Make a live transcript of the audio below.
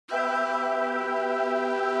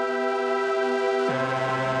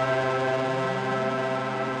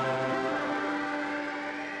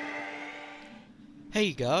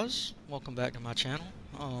Hey guys, welcome back to my channel.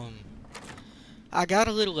 I got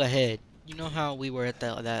a little ahead. You know how we were at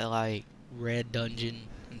that like red dungeon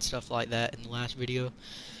and stuff like that in the last video?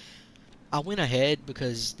 I went ahead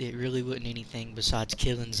because it really wasn't anything besides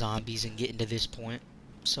killing zombies and getting to this point.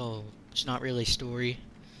 So it's not really story.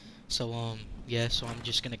 So yeah, so I'm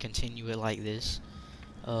just gonna continue it like this.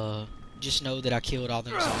 Just know that I killed all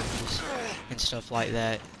them zombies and stuff like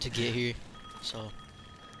that to get here. So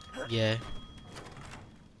yeah.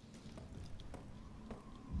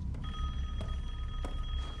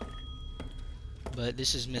 But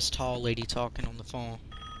this is Miss Tall Lady talking on the phone.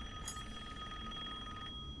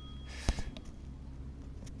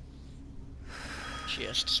 She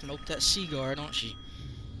has to smoke that cigar, don't she?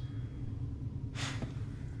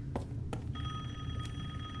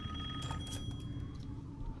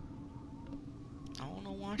 I don't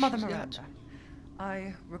know why Mother she's got Miranda,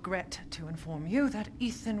 I regret to inform you that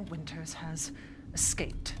Ethan Winters has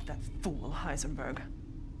escaped that fool Heisenberg.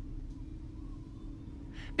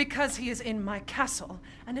 Because he is in my castle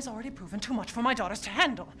and has already proven too much for my daughters to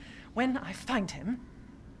handle. When I find him...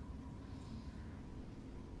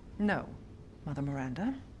 No, Mother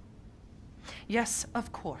Miranda. Yes,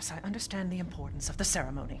 of course, I understand the importance of the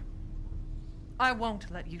ceremony. I won't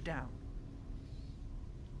let you down.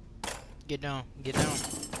 Get down, get down.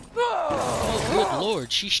 Oh, good lord,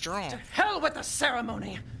 she's strong. To hell with the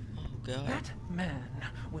ceremony! Oh, God. That man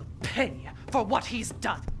will pay for what he's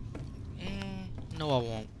done. No, I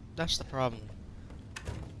won't. That's the problem.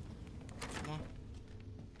 Come on.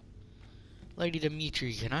 Lady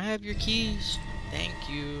Dimitri, can I have your keys? Thank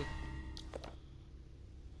you.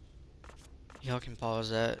 Y'all can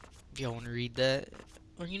pause that if y'all want to read that.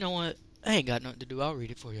 Or you know what? I ain't got nothing to do. I'll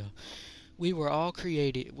read it for y'all. We were all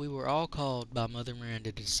called by Mother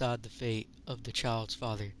Miranda to decide the fate of the child's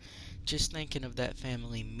father. Just thinking of that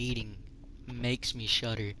family meeting makes me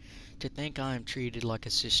shudder. To think I am treated like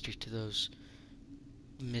a sister to those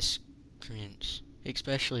miscreants,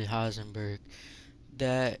 especially Heisenberg.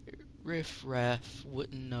 That riff-raff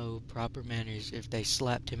wouldn't know proper manners if they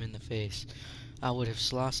slapped him in the face. I would have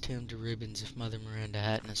sliced him to ribbons if Mother Miranda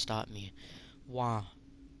hadn't stopped me. Why?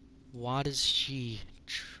 Why does she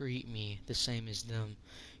treat me the same as them?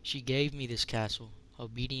 She gave me this castle,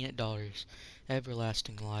 obedient daughters,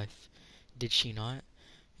 everlasting life. Did she not?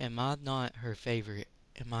 Am I not her favorite?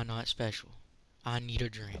 Am I not special? I need a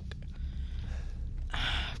drink.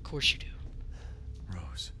 Of course you do.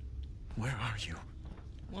 Rose, where are you?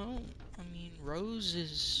 Well, I mean, Rose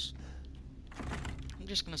is... I'm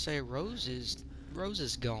just gonna say Rose is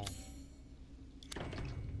gone.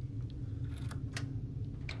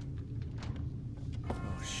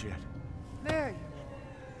 Oh, shit. There you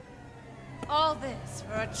are. All this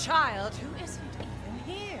for a child who isn't even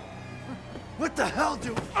here. What the hell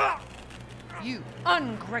do... You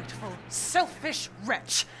ungrateful, selfish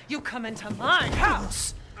wretch! You come into my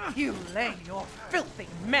house! You lay your filthy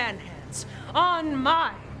man hands on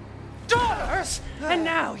my daughters! And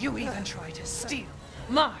now you even try to steal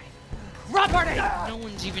my property! No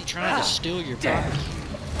one's even trying to steal your property.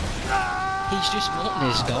 He's just wanting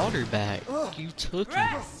his daughter back. You took him.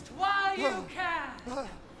 Rest while you can!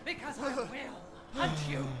 Because I will hunt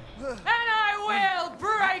you! And I will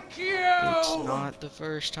break you! It's not the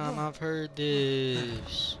first time I've heard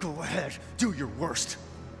this. Go ahead, do your worst.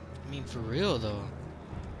 I mean, for real though.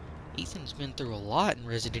 Ethan's been through a lot in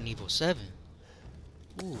Resident Evil 7.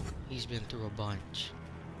 Ooh, he's been through a bunch.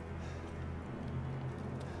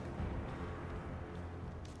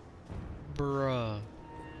 Bruh.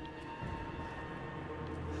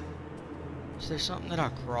 Is there something that I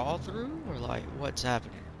crawl through? Or like, what's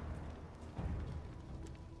happening?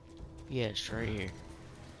 Yeah, it's right here.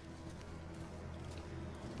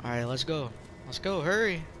 Alright, let's go. Let's go,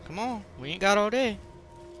 hurry. Come on, we ain't got all day.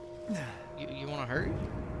 You wanna hurry?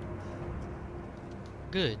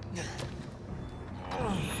 Good.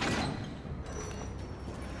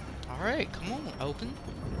 Alright, come on, open.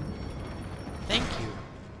 Thank you.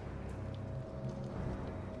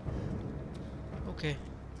 Okay.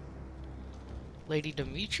 Lady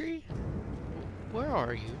Dimitri? Where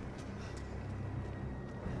are you?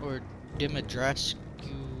 Or Dimitrescu,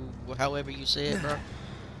 however you say it, bro.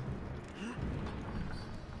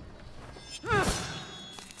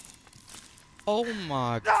 Oh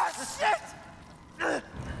my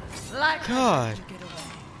Like God. you get away.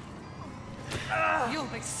 You'll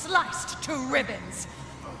be sliced to ribbons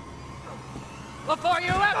before you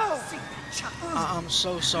ever see that child. I'm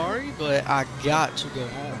so sorry, but I got to go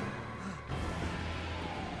home.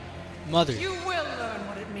 Mother. You will learn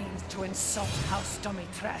what it means to insult House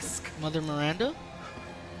Dimitrescu. Mother Miranda?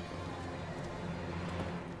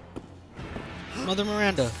 Mother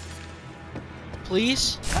Miranda.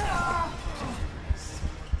 Please?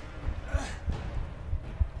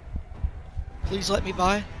 Please let me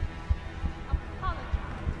by.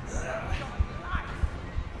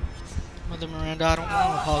 Mother Miranda, I don't want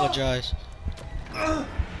to apologize.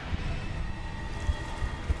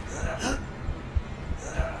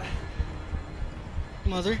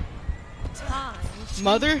 Mother? Time to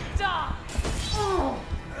Mother? die.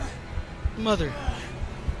 Mother.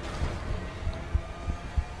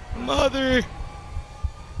 Mother!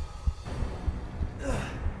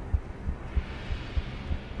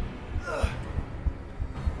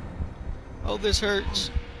 Oh, this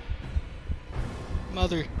hurts.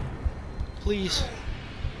 Mother, please.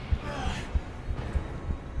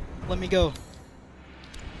 Let me go.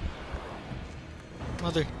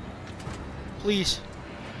 Mother, please.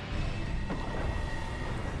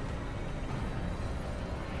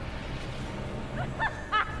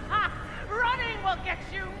 Running will get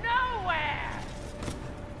you nowhere.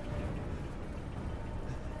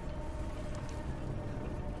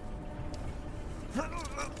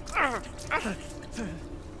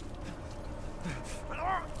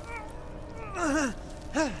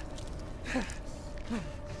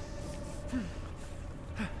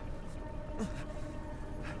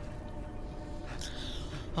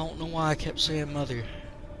 I don't know why I kept saying mother.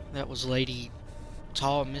 That was Lady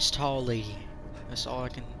Tall, Miss Tall Lady. That's all I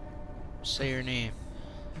can say her name.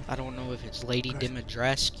 I don't know if it's Lady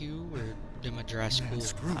Dimitrescu or Dimitrescu. Man,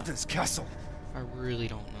 screw this castle. I really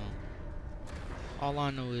don't know. All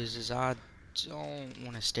I know is I don't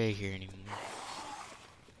want to stay here anymore.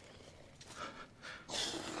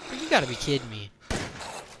 You gotta be kidding me.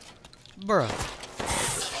 Bruh.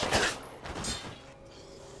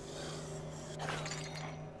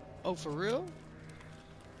 Oh, for real?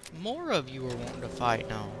 More of you are wanting to fight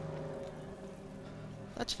now.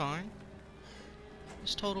 That's fine.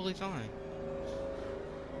 It's totally fine.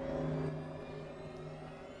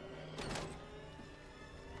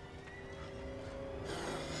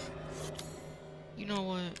 You know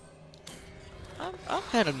what? I've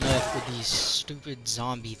had enough with these stupid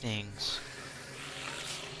zombie things.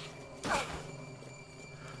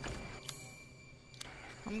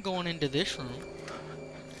 I'm going into this room.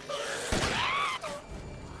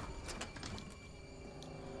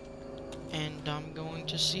 And I'm going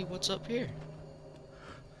to see what's up here.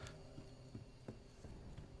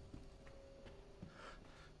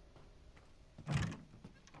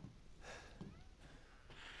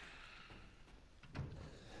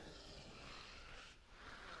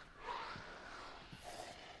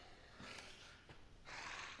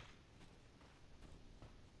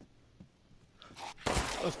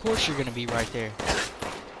 Of course you're gonna be right there.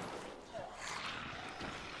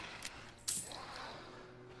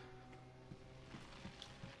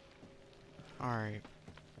 Alright.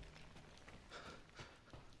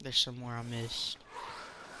 There's somewhere I missed.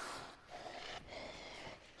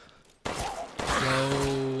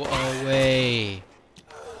 Go away.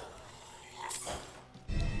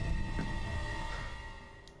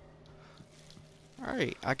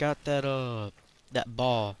 Alright, I got that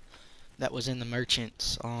ball that was in the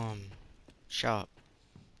merchant's shop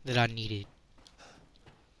that I needed.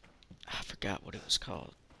 I forgot what it was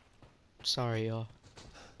called. Sorry, y'all.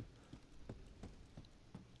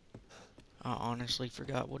 I honestly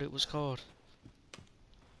forgot what it was called.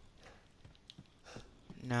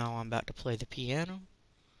 Now I'm about to play the piano.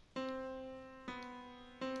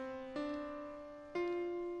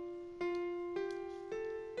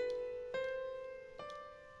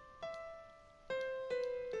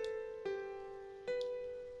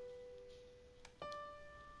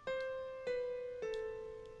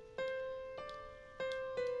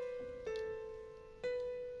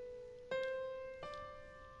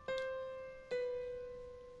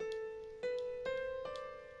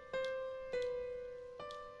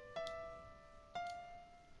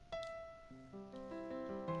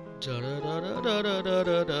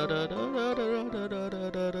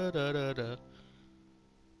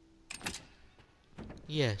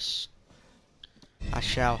 Yes, I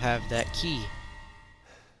shall have that key.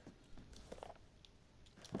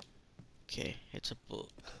 Okay, it's a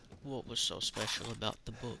book. What was so special about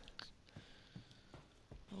the book?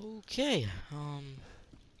 Okay,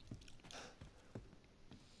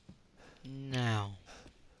 now,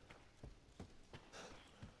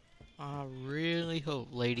 I really hope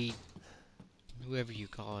Lady, whoever you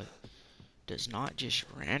call it, does not just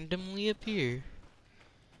randomly appear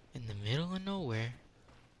in the middle of nowhere.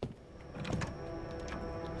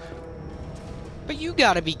 But you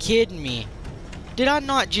gotta be kidding me. Did I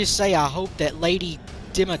not just say I hope that Lady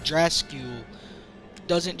Dimitrescu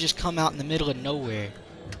doesn't just come out in the middle of nowhere.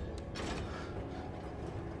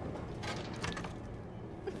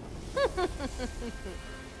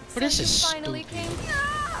 What is this finally stupid? came.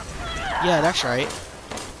 Yeah, that's right.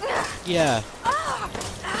 Yeah.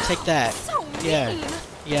 Take that. So Yeah. mean.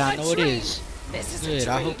 Yeah, I A know it dream. is. This is Good.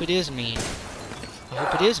 a I dream. hope it is mean. I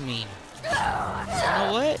hope it is mean. You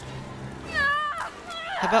know what?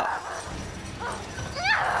 How about...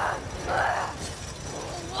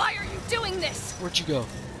 Why are you doing this? Where'd you go?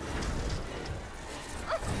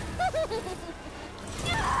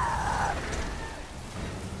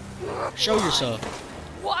 Show yourself.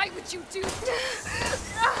 Why would you do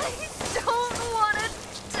this? I don't want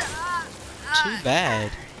to die. Too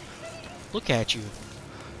bad. Look at you.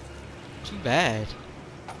 Too bad.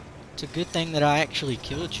 It's a good thing that I actually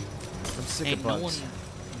killed you. I'm sick Ain't of no one bugs.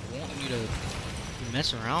 wanting you to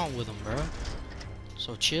mess around with them, bro.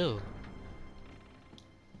 So chill.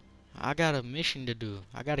 I got a mission to do.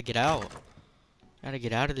 I gotta get out. Gotta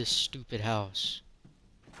get out of this stupid house.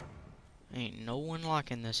 Ain't no one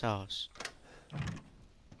liking this house.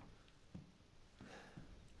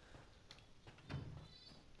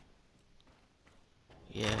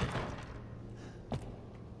 Yeah.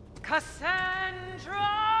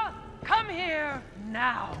 Cassandra! Come here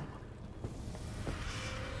now!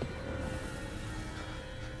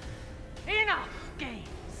 Enough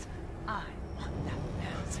games! I want that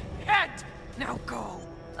man's head! Now go!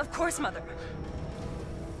 Of course, Mother.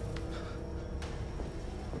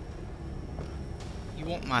 You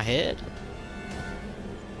want my head?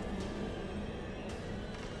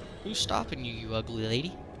 Who's stopping you, you ugly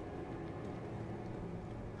lady?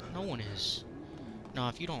 No one is. Now,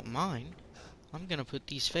 if you don't mind, I'm gonna put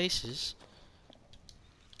these faces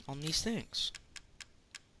on these things.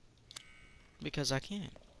 Because I can.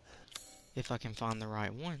 If I can find the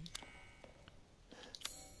right one.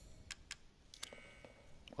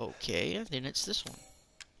 Okay, then it's this one.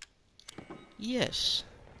 Yes.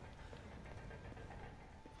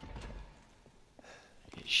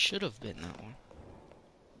 It should have been that one.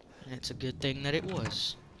 And it's a good thing that it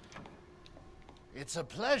was. It's a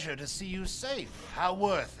pleasure to see you safe. How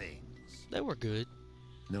were things? They were good.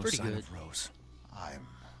 No Pretty sign good. of Rose. I'm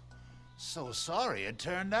so sorry it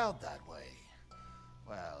turned out that way.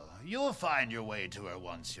 Well, you'll find your way to her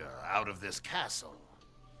once you're out of this castle.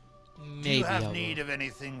 Do Maybe you I have will. need of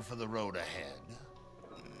anything for the road ahead?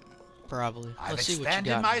 Probably. I've Let's see what you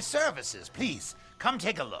expanded got. my services. Please, come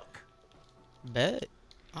take a look. Bet.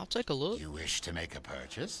 I'll take a look. You wish to make a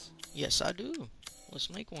purchase? Yes, I do. Let's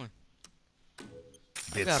make one. I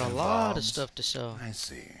Bits got a and lot of bobs? stuff to sell. I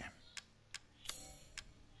see.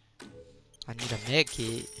 I need a med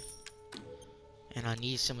kit. And I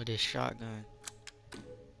need some of this shotgun.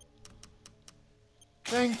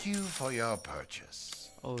 Thank you for your purchase.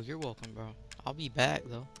 Oh, you're welcome, bro. I'll be back,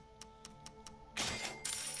 though.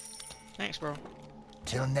 Thanks, bro.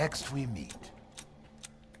 Till next we meet.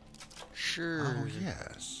 Sure. Oh,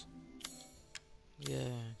 yes. Yeah,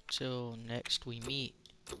 till next we meet.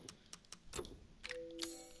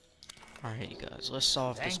 Alright, you guys, let's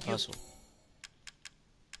solve this Thank you. puzzle.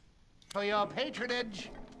 For your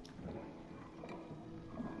patronage.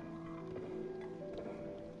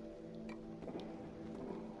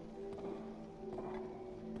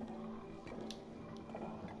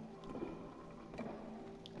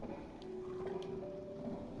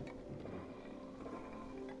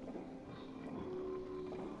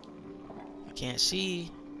 I can't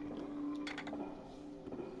see.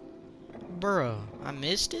 Bruh, I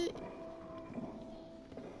missed it?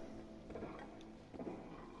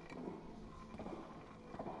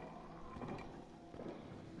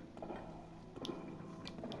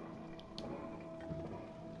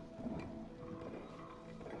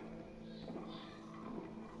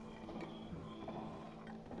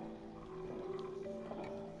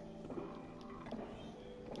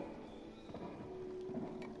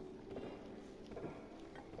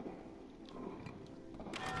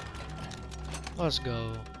 Let's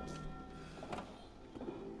go.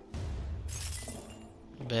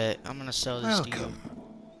 Bet I'm gonna sell this to you. Welcome.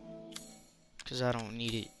 Cause I don't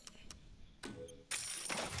need it.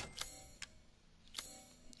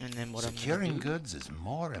 And then what Securing I'm gonna do? goods is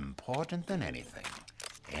more important than anything.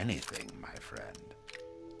 Anything, my friend.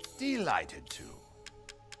 Delighted to.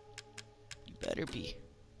 You better be.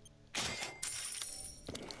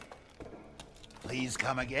 Please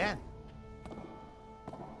come again.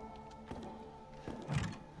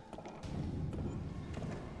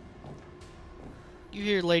 You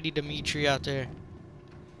hear Lady Dimitri out there?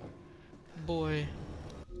 Boy.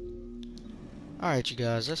 Alright, you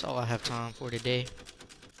guys, that's all I have time for today.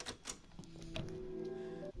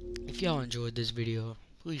 If if y'all enjoyed this video,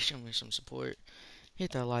 please show me some support.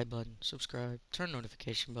 Hit that like button, subscribe, turn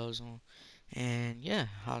notification bells on, and yeah,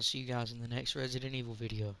 I'll see you guys in the next Resident Evil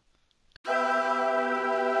video.